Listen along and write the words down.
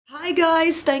Hi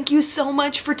guys, thank you so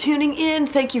much for tuning in.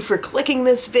 Thank you for clicking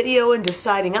this video and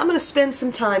deciding I'm going to spend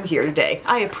some time here today.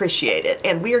 I appreciate it.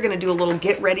 And we are going to do a little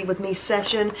get ready with me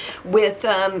session with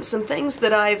some things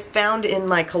that I've found in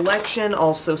my collection,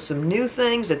 also some new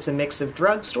things. It's a mix of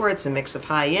drugstore, it's a mix of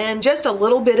high-end, just a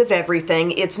little bit of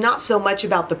everything. It's not so much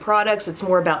about the products, it's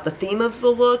more about the theme of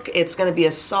the look. It's going to be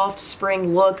a soft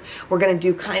spring look. We're going to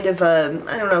do kind of a,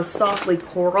 I don't know, softly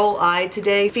coral eye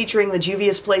today, featuring the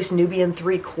Juvia's Place Nubian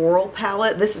 3 Coral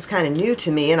palette. This is kind of new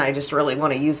to me and I just really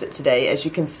want to use it today. As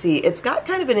you can see, it's got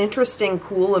kind of an interesting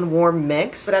cool and warm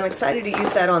mix, but I'm excited to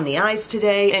use that on the eyes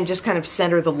today and just kind of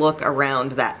center the look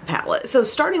around that palette. So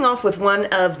starting off with one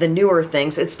of the newer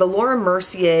things, it's the Laura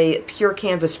Mercier Pure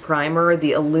Canvas Primer,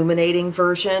 the illuminating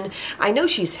version. I know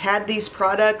she's had these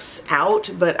products out,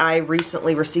 but I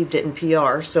recently received it in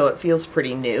PR, so it feels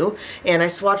pretty new. And I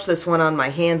swatched this one on my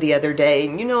hand the other day,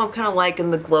 and you know I'm kind of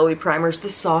liking the glowy primers, the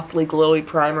softly glowy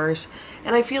primers.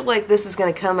 And I feel like this is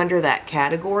going to come under that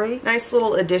category. Nice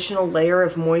little additional layer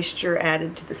of moisture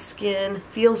added to the skin.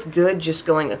 Feels good just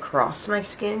going across my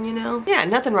skin, you know? Yeah,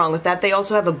 nothing wrong with that. They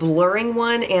also have a blurring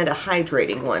one and a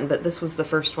hydrating one, but this was the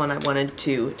first one I wanted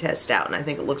to test out, and I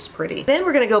think it looks pretty. Then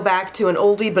we're going to go back to an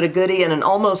oldie but a goodie and an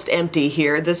almost empty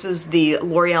here. This is the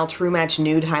L'Oreal True Match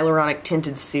Nude Hyaluronic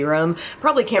Tinted Serum.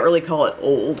 Probably can't really call it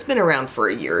old. It's been around for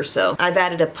a year or so. I've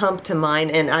added a pump to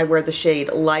mine, and I wear the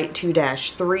shade Light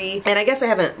 2-3, and I guess I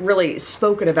haven't really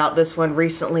spoken about this one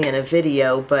recently in a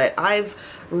video, but I've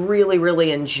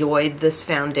really enjoyed this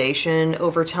foundation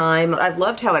over time. I've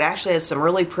loved how it actually has some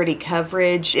really pretty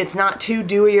coverage. It's not too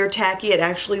dewy or tacky. It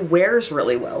actually wears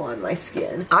really well on my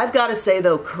skin. I've got to say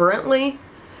though, currently,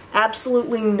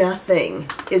 absolutely nothing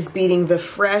is beating the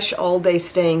fresh all-day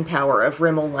staying power of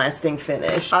Rimmel Lasting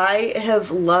Finish. I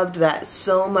have loved that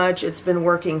so much. It's been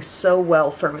working so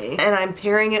well for me. And I'm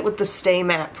pairing it with the Stay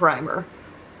Matte Primer.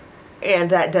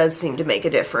 And that does seem to make a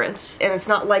difference. And it's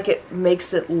not like it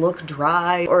makes it look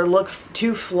dry or look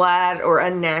too flat or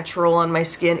unnatural on my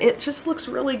skin. It just looks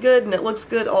really good, and it looks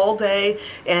good all day.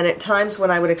 And at times when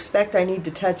I would expect I need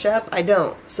to touch up, I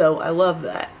don't. So I love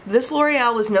that. This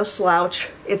L'Oreal is no slouch.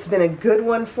 It's been a good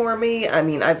one for me. I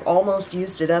mean, I've almost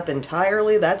used it up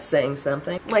entirely. That's saying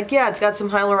something. Like, yeah, it's got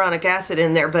some hyaluronic acid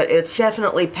in there, but it's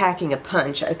definitely packing a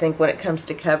punch. I think when it comes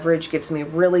to coverage, gives me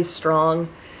really strong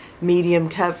medium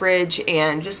coverage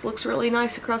and just looks really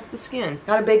nice across the skin.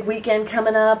 Got a big weekend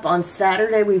coming up. On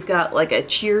Saturday we've got like a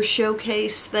cheer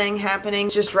showcase thing happening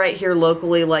just right here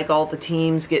locally. Like all the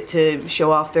teams get to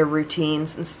show off their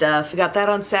routines and stuff. We got that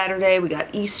on Saturday. We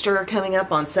got Easter coming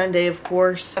up on Sunday, of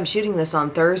course. I'm shooting this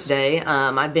on Thursday.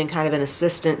 I've been kind of an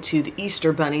assistant to the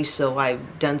Easter bunny, so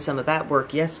I've done some of that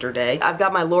work yesterday. I've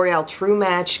got my L'Oreal True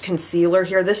Match concealer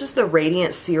here. This is the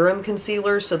Radiant Serum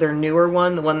Concealer, so their newer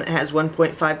one, the one that has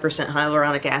 1.5%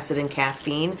 hyaluronic acid and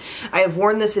caffeine. I have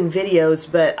worn this in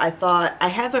videos, but I thought I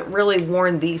haven't really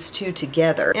worn these two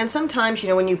together. And sometimes, you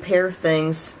know, when you pair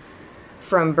things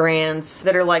from brands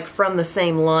that are like from the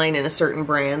same line in a certain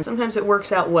brand, sometimes it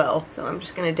works out well. So I'm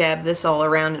just gonna dab this all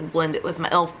around and blend it with my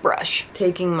e.l.f. brush.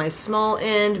 Taking my small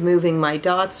end, moving my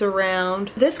dots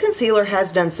around. This concealer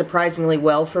has done surprisingly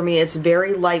well for me. It's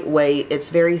very lightweight,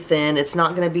 it's very thin, it's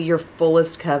not gonna be your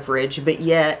fullest coverage, but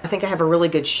yet I think I have a really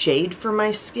good shade for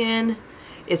my skin.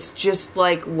 It's just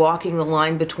like walking the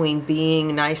line between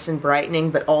being nice and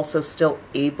brightening, but also still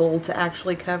able to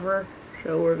actually cover.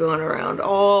 So we're going around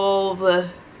all the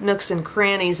nooks and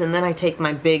crannies, and then I take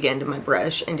my big end of my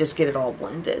brush and just get it all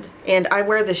blended. And I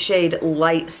wear the shade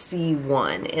Light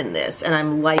C1 in this, and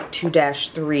I'm Light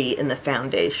 2-3 in the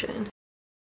foundation.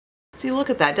 See, look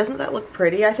at that. Doesn't that look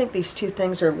pretty? I think these two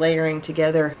things are layering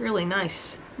together really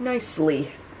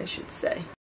nicely, I should say.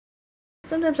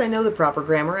 Sometimes I know the proper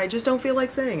grammar, I just don't feel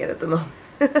like saying it at the moment.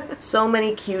 So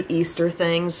many cute Easter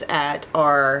things at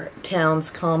our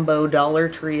town's combo Dollar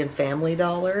Tree and Family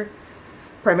Dollar.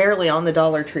 Primarily on the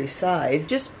Dollar Tree side.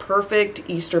 Just perfect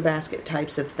Easter basket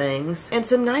types of things. And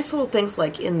some nice little things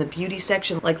like in the beauty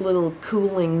section, like little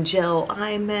cooling gel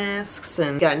eye masks,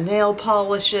 and got nail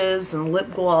polishes and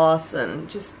lip gloss and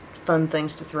just fun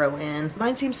things to throw in.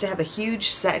 Mine seems to have a huge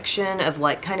section of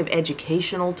like kind of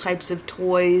educational types of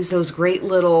toys. Those great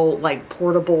little like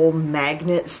portable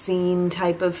magnet scene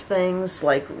type of things,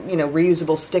 like, you know,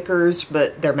 reusable stickers,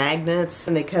 but they're magnets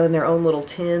and they come in their own little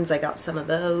tins. I got some of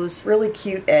those. Really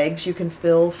cute eggs you can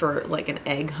fill for like an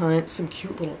egg hunt. Some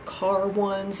cute little car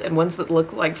ones, and ones that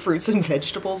look like fruits and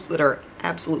vegetables that are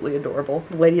absolutely adorable.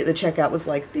 The lady at the checkout was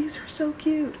like, these are so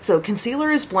cute. So concealer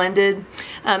is blended.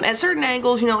 At certain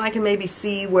angles, you know, I can maybe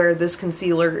see where this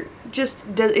concealer just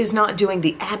is not doing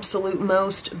the absolute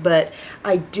most, but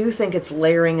I do think it's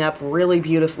layering up really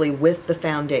beautifully with the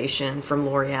foundation from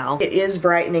L'Oreal. It is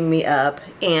brightening me up,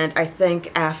 and I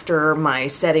think after my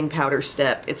setting powder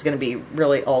step, it's going to be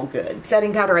really all good.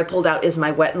 Setting powder I pulled out is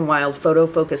my Wet n Wild Photo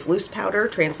Focus Loose Powder,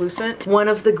 translucent. One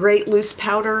of the great loose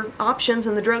powder options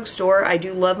in the drugstore. I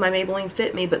do love my Maybelline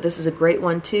Fit Me, but this is a great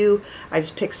one too. I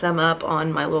just picked some up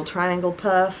on my little triangle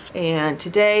puff, and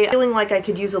today, feeling like I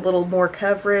could use a little more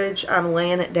coverage, I'm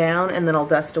laying it down and then I'll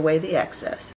dust away the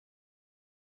excess.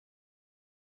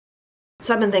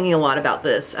 So I've been thinking a lot about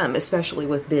this, especially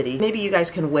with Biddy. Maybe you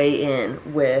guys can weigh in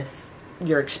with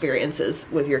your experiences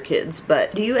with your kids,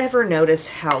 but do you ever notice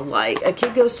how, like, a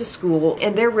kid goes to school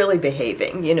and they're really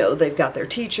behaving? You know, they've got their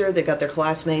teacher, they've got their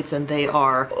classmates, and they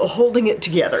are holding it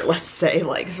together, let's say,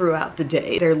 like throughout the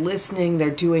day. They're listening,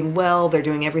 they're doing well, they're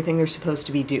doing everything they're supposed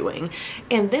to be doing.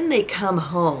 And then they come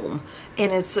home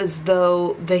and it's as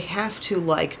though they have to,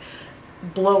 like,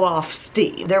 blow off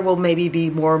steam. There will maybe be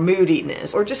more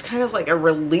moodiness or just kind of like a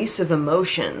release of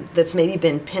emotion that's maybe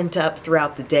been pent up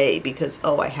throughout the day because,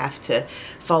 oh, I have to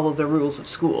follow the rules of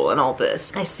school and all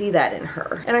this. I see that in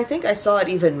her. And I think I saw it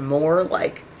even more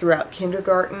like throughout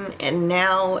kindergarten, and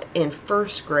now in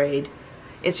first grade,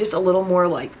 it's just a little more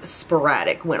like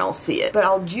sporadic when I'll see it, but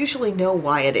I'll usually know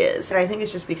why it is. And I think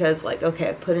it's just because, like, okay,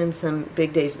 I've put in some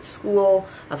big days at school.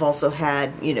 I've also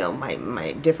had, you know,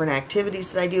 my different activities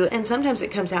that I do, and sometimes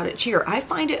it comes out at cheer. I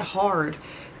find it hard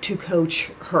to coach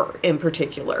her in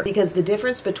particular because the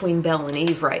difference between Belle and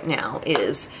Eve right now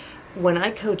is when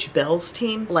I coach Belle's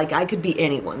team, like, I could be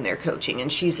anyone they're coaching, and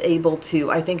she's able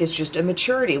to, I think it's just a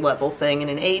maturity level thing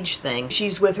and an age thing.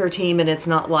 She's with her team and it's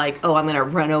not like, oh, I'm gonna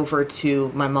run over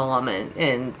to my mom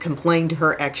and complain to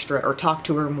her extra or talk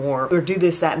to her more or do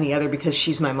this, that, and the other because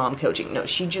she's my mom coaching. No,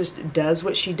 she just does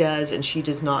what she does and she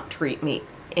does not treat me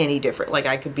any different. Like,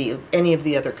 I could be any of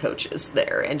the other coaches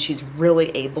there, and she's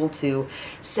really able to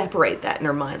separate that in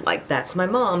her mind. Like, that's my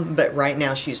mom, but right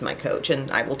now she's my coach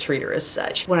and I will treat her as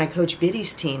such. When I coach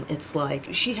Biddy's team, it's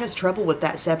like she has trouble with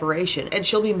that separation, and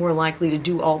she'll be more likely to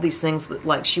do all these things that,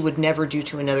 like, she would never do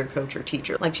to another coach or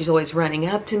teacher. Like, she's always running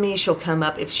up to me. She'll come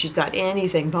up if she's got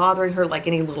anything bothering her, like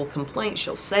any little complaint,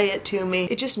 she'll say it to me.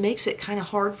 It just makes it kind of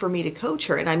hard for me to coach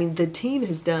her. And I mean, the team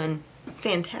has done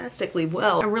fantastically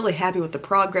well. I'm really happy with the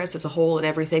progress as a whole and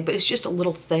everything, but it's just a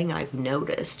little thing I've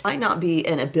noticed. It might not be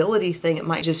an ability thing, it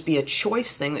might just be a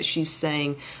choice thing that she's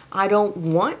saying, I don't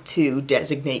want to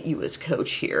designate you as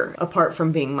coach here, apart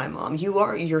from being my mom.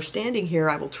 You're standing here,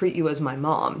 I will treat you as my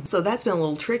mom. So that's been a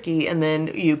little tricky, and then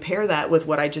you pair that with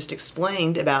what I just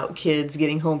explained about kids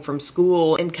getting home from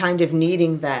school and kind of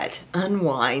needing that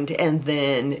unwind, and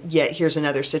then yet here's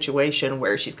another situation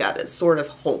where she's got to sort of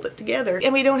hold it together.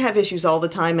 And we don't have issues all the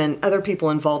time, and other people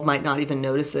involved might not even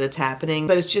notice that it's happening,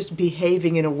 but it's just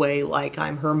behaving in a way like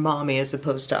I'm her mommy as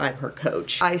opposed to I'm her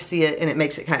coach. I see it and it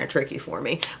makes it kind of tricky for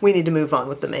me. We need to move on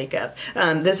with the makeup.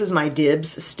 This is my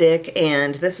Dibs stick,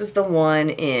 and this is the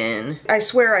one in, I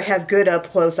swear I have good up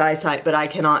close eyesight, but I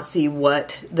cannot see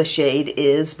what the shade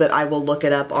is, but I will look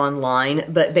it up online.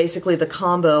 But basically the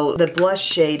combo, the blush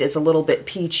shade is a little bit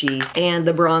peachy, and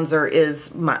the bronzer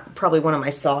is probably one of my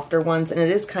softer ones, and it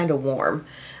is kind of warm.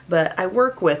 But I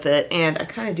work with it and I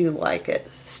kind of do like it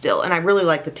still. And I really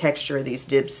like the texture of these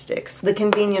Dibs sticks. The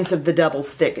convenience of the double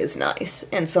stick is nice.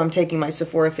 And so I'm taking my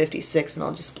Sephora 56 and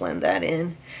I'll just blend that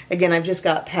in. Again, I've just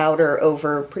got powder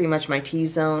over pretty much my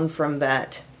T-zone from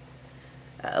that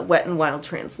Wet n Wild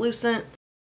translucent.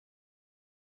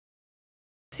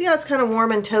 See how it's kind of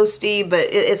warm and toasty, but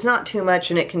it's not too much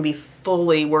and it can be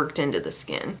fully worked into the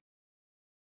skin.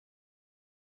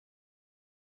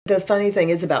 The funny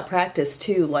thing is about practice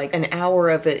too, like an hour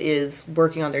of it is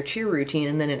working on their cheer routine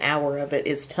and then an hour of it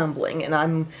is tumbling. And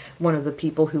I'm one of the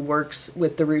people who works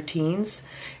with the routines.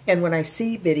 And when I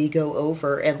see Biddy go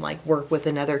over and like work with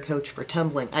another coach for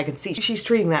tumbling, I can see she's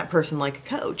treating that person like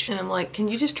a coach. And I'm like, can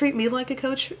you just treat me like a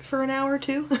coach for an hour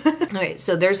too? Alright,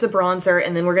 so there's the bronzer,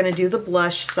 and then we're gonna do the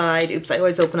blush side. Oops, I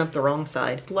always open up the wrong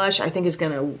side. Blush I think is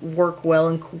gonna work well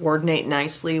and coordinate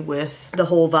nicely with the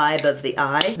whole vibe of the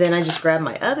eye. Then I just grab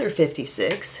my other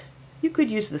 56. You could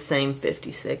use the same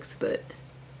 56, but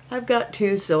I've got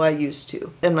two, so I use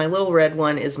two. And my little red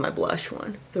one is my blush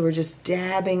one. So we're just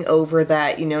dabbing over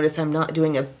that. You notice I'm not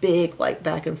doing a big like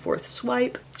back and forth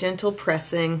swipe. Gentle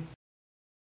pressing.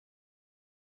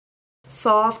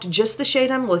 Soft, just the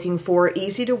shade I'm looking for,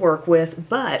 easy to work with,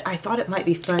 but I thought it might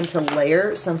be fun to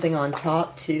layer something on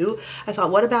top too. I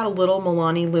thought, what about a little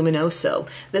Milani Luminoso?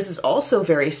 This is also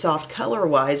very soft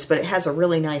color-wise, but it has a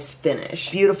really nice finish.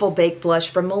 Beautiful baked blush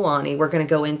from Milani. We're gonna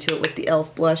go into it with the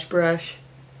e.l.f. blush brush.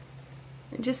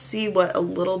 And just see what a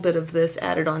little bit of this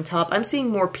added on top. I'm seeing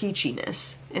more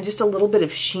peachiness and just a little bit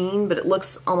of sheen, but it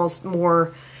looks almost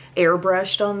more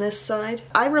airbrushed on this side.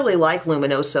 I really like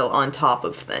Luminoso on top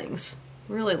of things.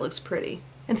 Really looks pretty.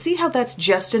 And see how that's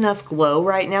just enough glow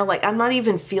right now? Like, I'm not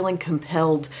even feeling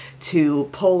compelled to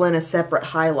pull in a separate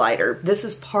highlighter. This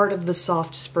is part of the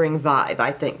soft spring vibe,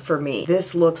 I think, for me.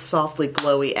 This looks softly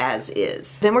glowy as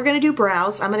is. Then we're gonna do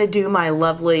brows. I'm gonna do my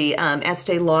lovely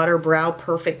Estee Lauder Brow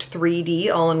Perfect 3D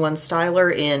all-in-one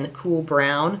styler in cool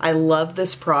brown. I love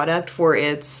this product for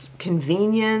its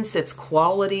convenience, its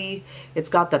quality. It's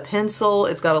got the pencil,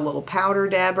 it's got a little powder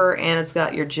dabber, and it's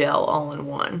got your gel all in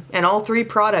one. And all three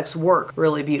products work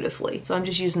really beautifully. So I'm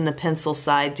just using the pencil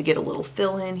side to get a little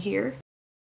fill in here.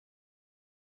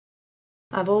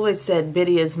 I've always said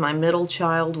Biddy is my middle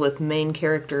child with main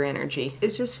character energy.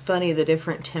 It's just funny the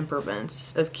different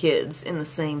temperaments of kids in the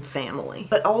same family.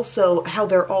 But also how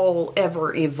they're all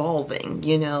ever evolving,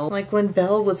 you know? Like when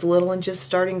Belle was little and just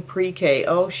starting pre-K,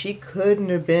 oh, she couldn't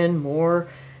have been more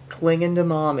clinging to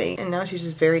mommy. And now she's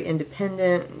just very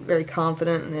independent, very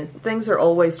confident, and things are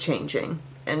always changing.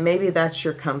 And maybe that's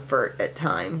your comfort at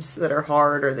times that are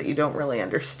hard or that you don't really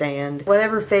understand.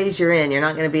 Whatever phase you're in, you're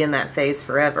not going to be in that phase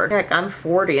forever. Heck, I'm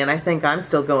 40 and I think I'm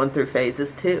still going through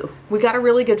phases too. We got a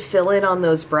really good fill in on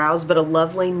those brows, but a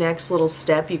lovely next little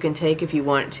step you can take if you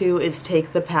want to is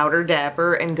take the powder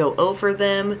dapper and go over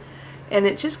them. And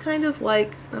it just kind of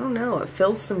like, I don't know, it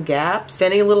fills some gaps. If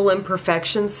any little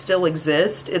imperfections still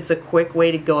exist, it's a quick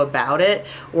way to go about it.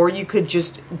 Or you could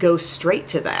just go straight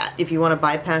to that. If you want to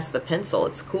bypass the pencil,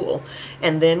 it's cool.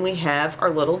 And then we have our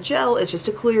little gel. It's just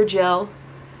a clear gel,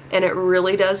 and it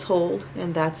really does hold,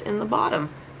 and that's in the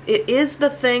bottom. It is the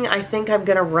thing I think I'm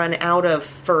going to run out of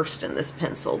first in this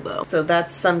pencil though. So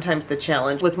that's sometimes the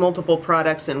challenge. With multiple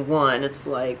products in one, it's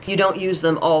like you don't use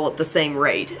them all at the same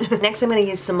rate. Next I'm going to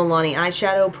use some Milani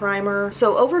eyeshadow primer.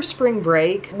 So over spring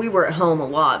break, we were at home a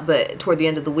lot, but toward the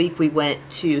end of the week we went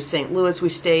to St. Louis. We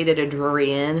stayed at a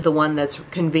Drury Inn, the one that's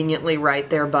conveniently right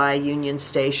there by Union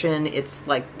Station. It's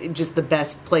like just the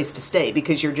best place to stay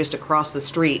because you're just across the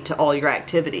street to all your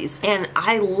activities. And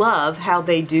I love how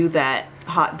they do that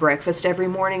hot breakfast every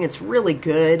morning. It's really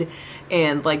good.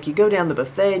 And like you go down the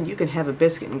buffet and you can have a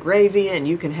biscuit and gravy and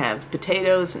you can have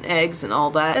potatoes and eggs and all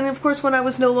that. And of course when I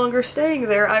was no longer staying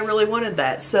there, I really wanted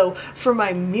that. So for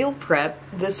my meal prep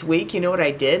this week, you know what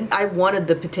I did? I wanted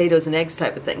the potatoes and eggs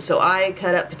type of thing. So I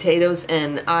cut up potatoes,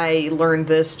 and I learned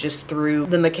this just through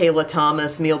the Michaela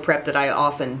Thomas meal prep that I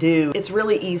often do. It's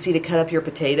really easy to cut up your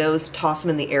potatoes, toss them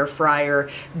in the air fryer,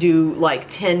 do like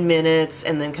 10 minutes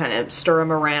and then kind of stir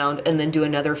them around and then do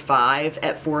another 5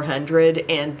 at 400,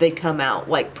 and they come out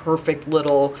like perfect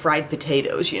little fried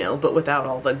potatoes, you know, but without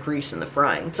all the grease in the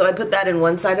frying. So I put that in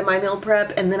one side of my meal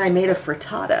prep, and then I made a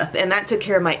frittata, and that took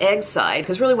care of my egg side,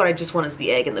 because really what I just want is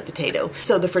the egg and the potato.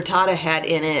 So the frittata had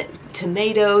in it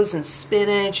tomatoes and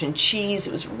spinach and cheese.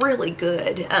 It was really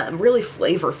good, really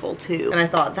flavorful too. And I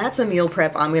thought that's a meal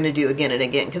prep I'm going to do again and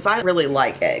again because I really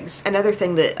like eggs. Another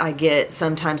thing that I get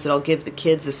sometimes that I'll give the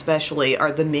kids especially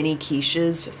are the mini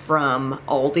quiches from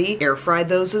Aldi. Air fried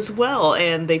those as well,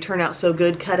 and they turn out so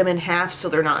good. Cut them in half so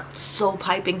they're not so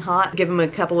piping hot. Give them a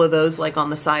couple of those like on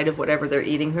the side of whatever they're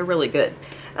eating. They're really good.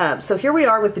 So here we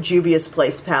are with the Juvia's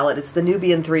Place palette. It's the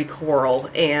Nubian 3 Coral,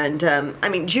 and I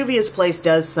mean, Juvia's Place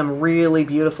does some really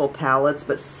beautiful palettes,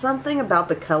 but something about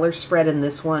the color spread in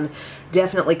this one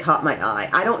definitely caught my eye.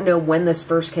 I don't know when this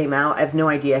first came out. I have no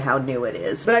idea how new it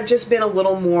is, but I've just been a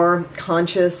little more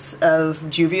conscious of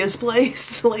Juvia's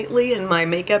Place lately in my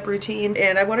makeup routine,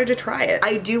 and I wanted to try it.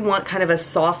 I do want kind of a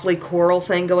softly coral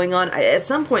thing going on. At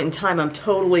some point in time, I'm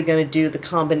totally going to do the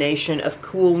combination of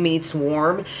cool meets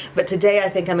warm, but today I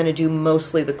think I'm going to do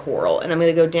mostly the coral, and I'm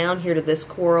going to go down here to this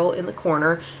coral in the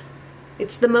corner.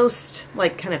 It's the most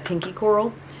like kind of pinky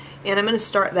coral, and I'm going to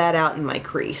start that out in my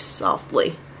crease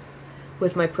softly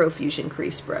with my Profusion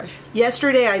crease brush.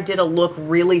 Yesterday I did a look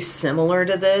really similar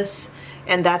to this,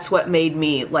 and that's what made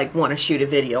me like want to shoot a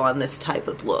video on this type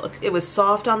of look. It was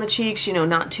soft on the cheeks, you know,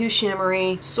 not too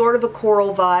shimmery, sort of a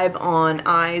coral vibe on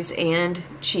eyes and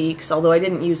cheeks, although I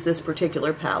didn't use this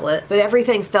particular palette, but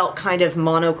everything felt kind of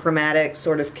monochromatic,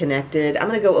 sort of connected. I'm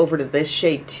gonna go over to this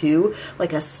shade too,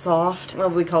 like a soft, what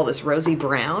do we call this, rosy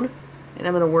brown, and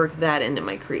I'm gonna work that into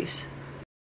my crease.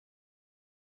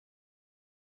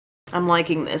 I'm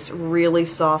liking this, really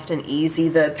soft and easy.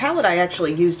 The palette I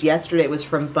actually used yesterday was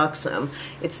from Buxom.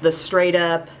 It's the Straight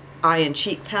Up Eye and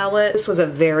Cheek palette. This was a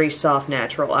very soft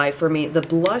natural eye for me. The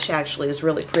blush actually is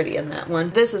really pretty in that one.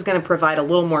 This is going to provide a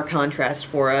little more contrast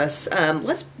for us.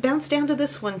 Let's bounce down to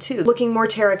this one too. Looking more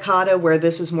terracotta where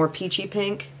this is more peachy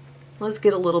pink. Let's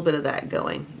get a little bit of that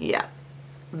going. Yeah.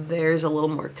 There's a little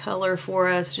more color for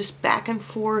us, just back and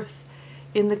forth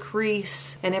in the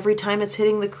crease. And every time it's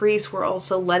hitting the crease, we're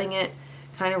also letting it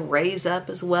kind of raise up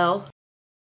as well.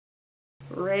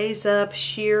 Raise up,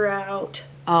 sheer out.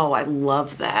 Oh, I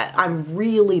love that. I'm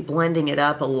really blending it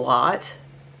up a lot,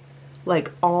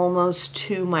 like almost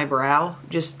to my brow,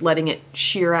 just letting it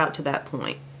sheer out to that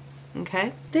point.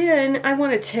 Okay. Then I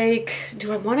want to take,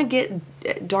 do I want to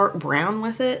get dark brown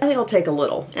with it? I think I'll take a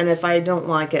little. And if I don't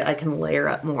like it, I can layer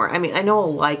up more. I mean, I know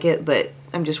I'll like it, but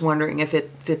I'm just wondering if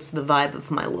it fits the vibe of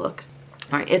my look.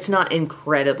 All right, it's not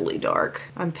incredibly dark.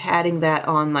 I'm patting that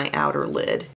on my outer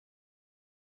lid.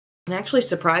 I'm actually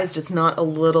surprised it's not a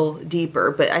little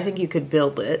deeper, but I think you could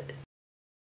build it.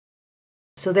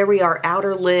 So there we are,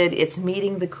 outer lid, it's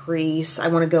meeting the crease. I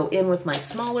want to go in with my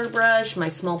smaller brush, my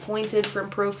small pointed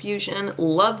from Profusion.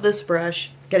 Love this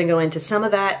brush. Gonna go into some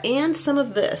of that and some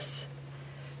of this.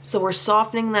 So we're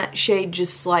softening that shade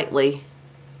just slightly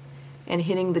and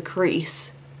hitting the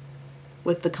crease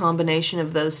with the combination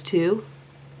of those two.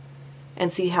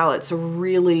 And see how it's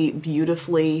really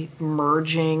beautifully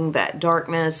merging that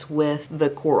darkness with the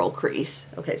coral crease.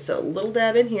 Okay, so a little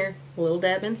dab in here, a little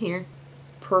dab in here.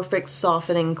 Perfect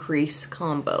softening crease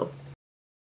combo.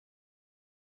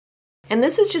 And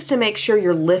this is just to make sure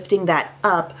you're lifting that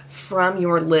up from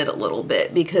your lid a little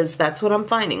bit, because that's what I'm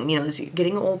finding, you know, as you're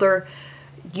getting older,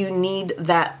 you need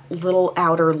that little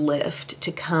outer lift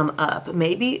to come up,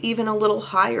 maybe even a little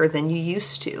higher than you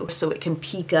used to, so it can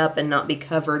peek up and not be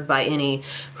covered by any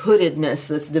hoodedness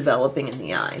that's developing in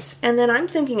the eyes. And then I'm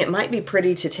thinking it might be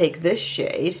pretty to take this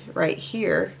shade right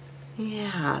here.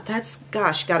 Yeah, that's,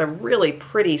 gosh, got a really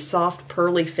pretty soft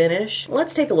pearly finish.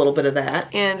 Let's take a little bit of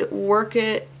that and work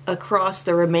it across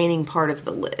the remaining part of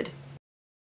the lid.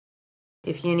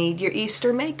 If you need your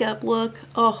Easter makeup look,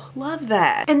 oh, love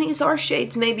that. And these are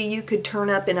shades maybe you could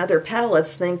turn up in other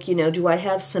palettes. Think, you know, do I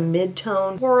have some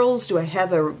mid-tone corals? Do I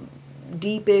have a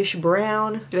deepish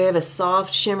brown? Do I have a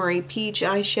soft shimmery peach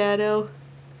eyeshadow?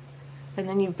 And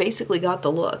then you've basically got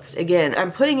the look. Again,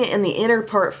 I'm putting it in the inner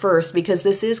part first because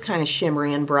this is kind of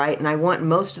shimmery and bright and I want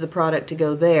most of the product to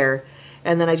go there,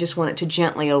 and then I just want it to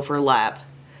gently overlap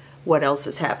what else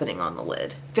is happening on the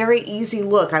lid. Very easy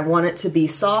look. I want it to be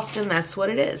soft, and that's what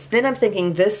it is. Then I'm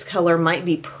thinking this color might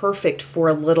be perfect for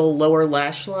a little lower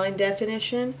lash line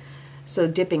definition. So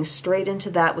dipping straight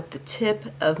into that with the tip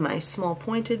of my small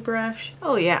pointed brush.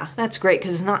 Oh yeah, that's great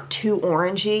because it's not too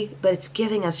orangey, but it's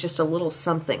giving us just a little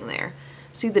something there.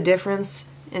 See the difference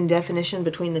in definition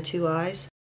between the two eyes?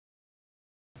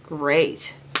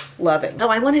 Great. Loving. Oh,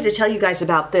 I wanted to tell you guys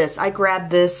about this. I grabbed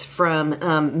this from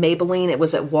Maybelline. It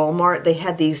was at Walmart. They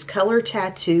had these Color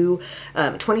Tattoo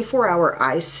 24-hour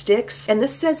eye sticks, and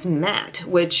this says matte,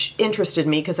 which interested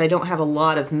me because I don't have a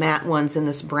lot of matte ones in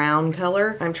this brown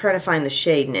color. I'm trying to find the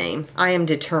shade name. I am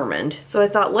determined. So I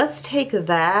thought, let's take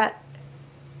that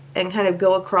and kind of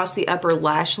go across the upper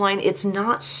lash line. It's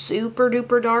not super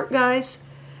duper dark, guys.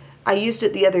 I used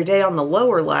it the other day on the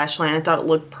lower lash line. I thought it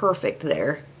looked perfect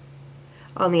there.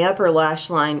 On the upper lash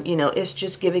line, you know, it's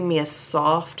just giving me a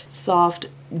soft,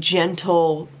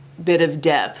 gentle bit of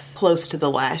depth close to the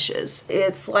lashes.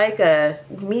 It's like a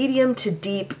medium to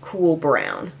deep cool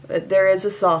brown, but there is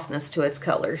a softness to its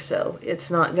color, so it's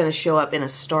not going to show up in a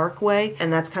stark way,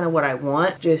 and that's kind of what I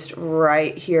want, just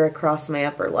right here across my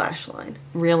upper lash line.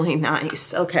 Really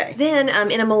nice. Okay. Then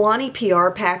in a Milani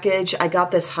PR package, I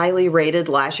got this highly rated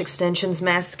Lash Extensions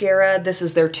mascara. This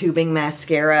is their tubing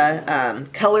mascara,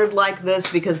 colored like this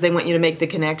because they want you to make the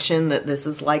connection that this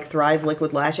is like Thrive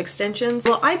Liquid Lash Extensions.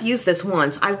 Well, I've used this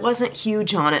once. I wasn't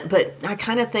huge on it, but I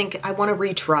kind of think I want to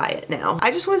retry it now.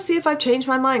 I just want to see if I've changed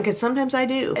my mind, because sometimes I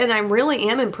do. And I really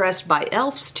am impressed by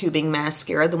e.l.f.'s tubing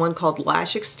mascara, the one called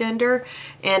Lash Extender,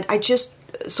 and I just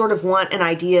sort of want an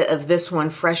idea of this one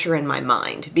fresher in my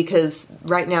mind, because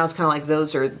right now it's kind of like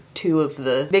those are two of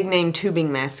the big name tubing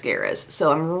mascaras.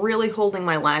 So I'm really holding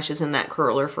my lashes in that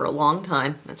curler for a long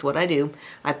time. That's what I do.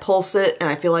 I pulse it and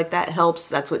I feel like that helps.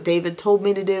 That's what David told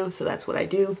me to do, so that's what I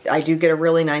do. I do get a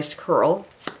really nice curl.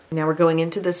 Now we're going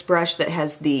into this brush that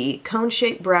has the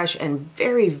cone-shaped brush and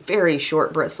very, very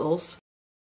short bristles.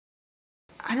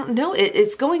 I don't know,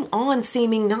 it's going on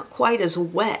seeming not quite as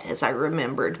wet as I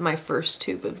remembered my first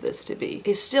tube of this to be.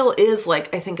 It still is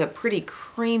like, I think, a pretty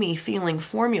creamy feeling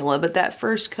formula, but that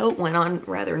first coat went on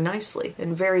rather nicely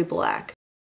and very black.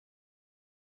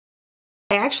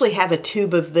 I actually have a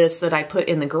tube of this that I put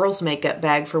in the girls' makeup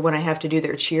bag for when I have to do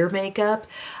their cheer makeup.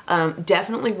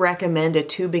 Definitely recommend a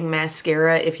tubing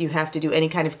mascara if you have to do any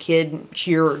kind of kid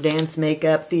cheer or dance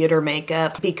makeup, theater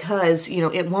makeup, because, you know,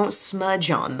 it won't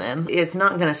smudge on them. It's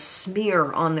not going to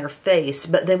smear on their face,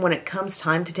 but then when it comes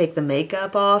time to take the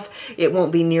makeup off, it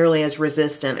won't be nearly as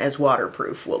resistant as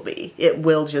waterproof will be. It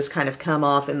will just kind of come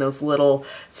off in those little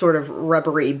sort of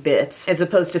rubbery bits, as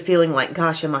opposed to feeling like,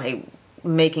 gosh, am I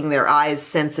making their eyes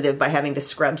sensitive by having to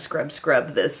scrub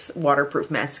this waterproof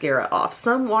mascara off.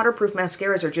 Some waterproof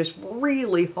mascaras are just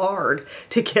really hard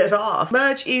to get off.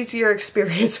 Much easier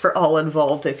experience for all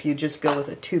involved if you just go with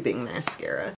a tubing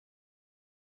mascara.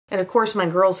 And of course my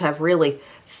girls have really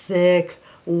thick,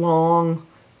 long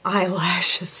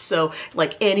eyelashes, so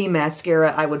like any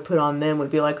mascara I would put on them would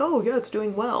be like, oh yeah, it's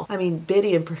doing well. I mean,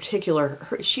 Biddy in particular,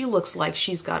 she looks like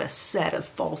she's got a set of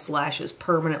false lashes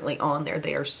permanently on there.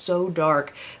 They are so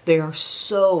dark. They are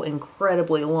so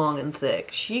incredibly long and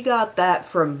thick. She got that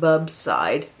from Bub's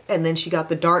side, and then she got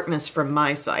the darkness from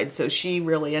my side, so she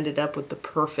really ended up with the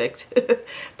perfect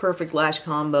perfect lash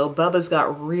combo. Bubba's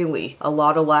got really a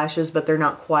lot of lashes, but they're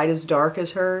not quite as dark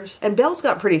as hers. And Belle's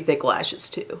got pretty thick lashes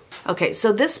too. Okay,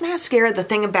 so this mascara, the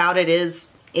thing about it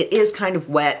is kind of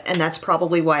wet, and that's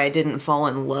probably why I didn't fall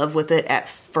in love with it at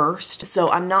first.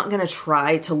 So I'm not gonna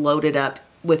try to load it up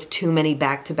with too many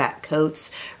back-to-back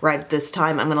coats right at this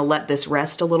time. I'm gonna let this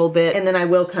rest a little bit, and then I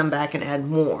will come back and add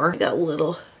more. I got a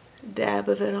little dab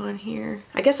of it on here.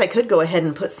 I guess I could go ahead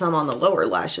and put some on the lower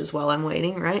lashes while I'm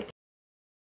waiting, right?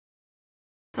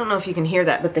 I don't know if you can hear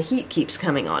that, but the heat keeps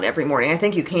coming on every morning. I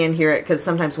think you can hear it because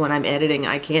sometimes when I'm editing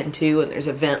I can too, and there's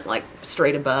a vent like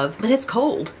straight above. But it's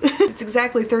cold. It's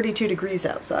exactly 32 degrees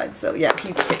outside, so yeah, it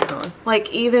keeps kicking on. Like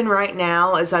even right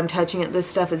now as I'm touching it, this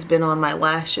stuff has been on my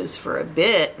lashes for a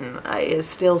bit and it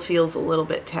still feels a little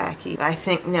bit tacky. I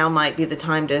think now might be the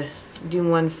time to do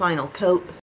one final coat.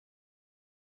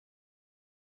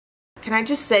 Can I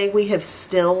just say we have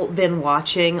still been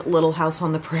watching Little House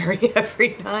on the Prairie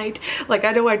every night? Like,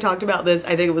 I know I talked about this,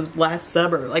 I think it was last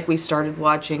summer, like we started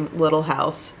watching Little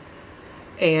House.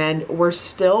 And we're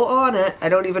still on it. I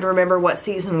don't even remember what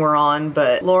season we're on,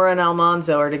 but Laura and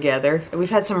Almanzo are together. And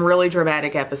we've had some really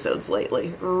dramatic episodes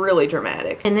lately. Really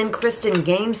dramatic. And then Kristen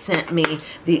Game sent me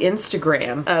the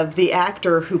Instagram of the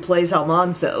actor who plays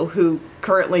Almanzo, who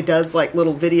currently does like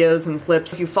little videos and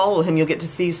clips. If you follow him, you'll get to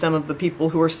see some of the people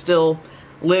who are still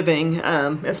living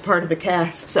as part of the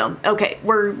cast. So, okay,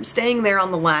 we're staying there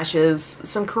on the lashes.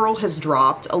 Some curl has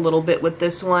dropped a little bit with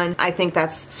this one. I think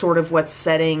that's sort of what's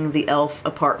setting the e.l.f.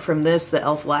 apart from this, the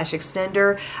e.l.f. lash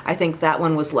extender. I think that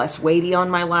one was less weighty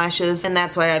on my lashes, and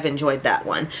that's why I've enjoyed that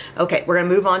one. Okay, we're gonna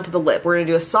move on to the lip. We're gonna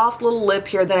do a soft little lip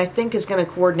here that I think is gonna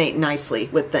coordinate nicely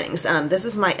with things. This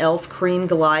is my e.l.f. Cream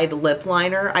Glide lip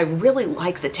liner. I really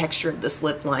like the texture of this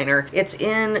lip liner. It's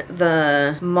in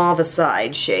the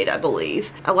Mauve-Side shade, I believe.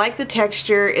 I like the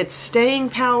texture. Its staying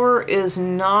power is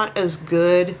not as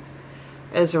good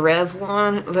as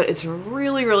Revlon, but it's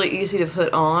really, really easy to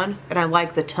put on, and I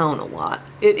like the tone a lot.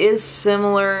 It is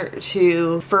similar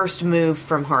to First Move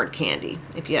from Hard Candy,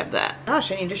 if you have that.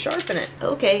 Gosh, I need to sharpen it.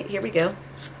 Okay, here we go.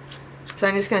 So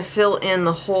I'm just going to fill in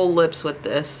the whole lips with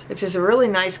this, which is a really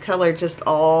nice color just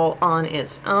all on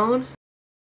its own.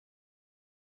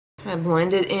 I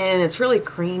blend it in. It's really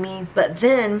creamy, but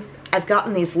then I've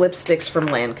gotten these lipsticks from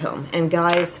Lancome, and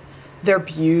guys, they're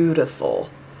beautiful.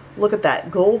 Look at that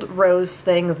gold rose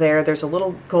thing there. There's a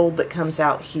little gold that comes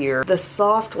out here. The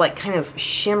soft, like kind of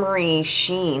shimmery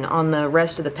sheen on the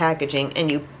rest of the packaging, and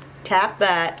you tap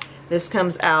that, this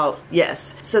comes out.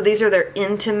 Yes. So these are their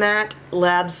Intimatte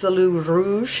L'Absolu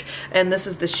Rouge, and this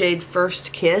is the shade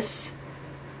First Kiss.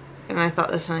 And I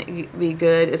thought this might be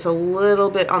good. It's a little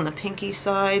bit on the pinky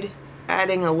side,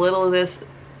 adding a little of this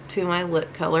to my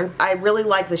lip color. I really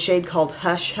like the shade called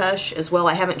Hush Hush as well.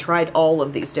 I haven't tried all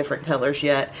of these different colors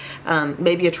yet.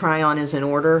 Maybe a try on is in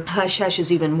order. Hush Hush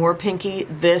is even more pinky.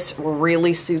 This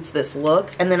really suits this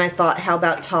look. And then I thought, how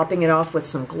about topping it off with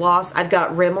some gloss? I've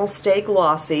got Rimmel Stay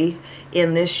Glossy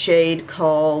in this shade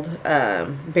called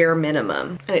Bare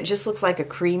Minimum. And it just looks like a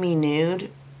creamy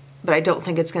nude, but I don't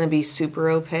think it's going to be super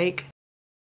opaque.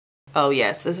 Oh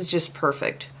yes, this is just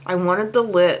perfect. I wanted the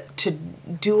lip to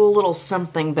do a little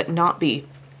something but not be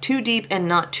too deep and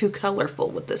not too colorful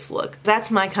with this look.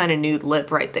 That's my kind of nude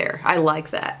lip right there. I like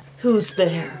that. Who's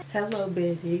there? Hello,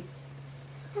 baby.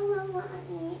 Hello,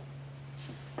 Mommy.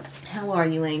 How are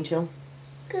you, Angel?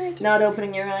 Good. Not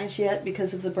opening your eyes yet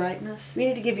because of the brightness? We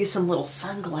need to give you some little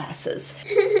sunglasses.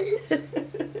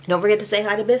 Don't forget to say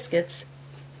hi to Biscuits.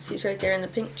 She's right there in the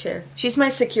pink chair. She's my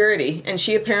security, and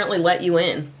she apparently let you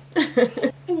in.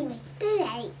 Anyway,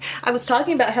 bye-bye. I was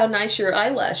talking about how nice your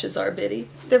eyelashes are, Biddy.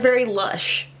 They're very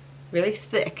lush, very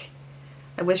thick.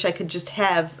 I wish I could just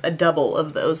have a double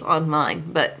of those on mine,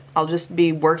 but I'll just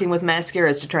be working with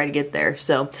mascaras to try to get there.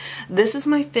 So this is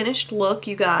my finished look,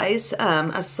 you guys.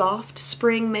 A soft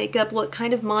spring makeup look,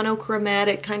 kind of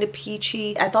monochromatic, kind of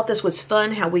peachy. I thought this was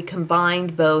fun how we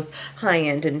combined both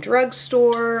high-end and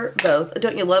drugstore, both.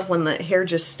 Don't you love when the hair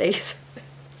just stays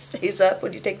up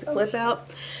when you take the clip out?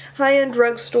 High-end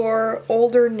drugstore,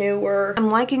 older, newer. I'm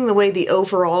liking the way the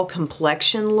overall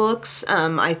complexion looks.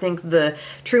 I think the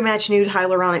True Match Nude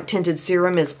Hyaluronic Tinted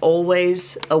Serum is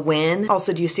always a win.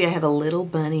 Also, do you see I have a little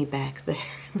bunny back there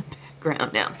in the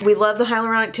background now? We love the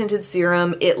Hyaluronic Tinted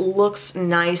Serum. It looks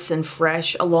nice and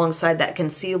fresh alongside that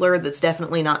concealer that's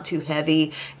definitely not too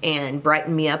heavy and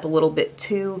brighten me up a little bit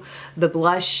too. The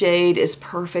blush shade is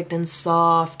perfect and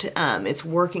soft. It's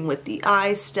working with the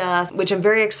eye stuff, which I'm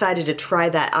very excited to try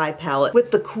that eye palette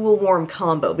with the cool warm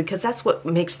combo because that's what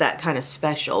makes that kind of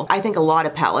special. I think a lot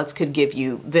of palettes could give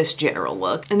you this general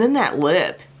look. And then that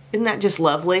lip, isn't that just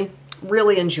lovely?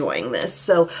 Really enjoying this.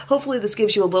 So hopefully this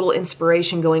gives you a little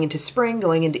inspiration going into spring,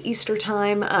 going into Easter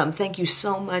time. Thank you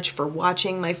so much for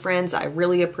watching, my friends. I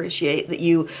really appreciate that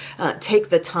you take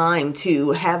the time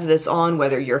to have this on,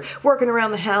 whether you're working around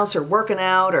the house or working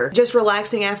out or just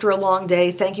relaxing after a long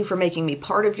day. Thank you for making me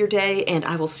part of your day, and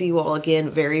I will see you all again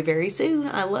very, very soon.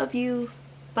 I love you.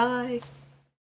 Bye.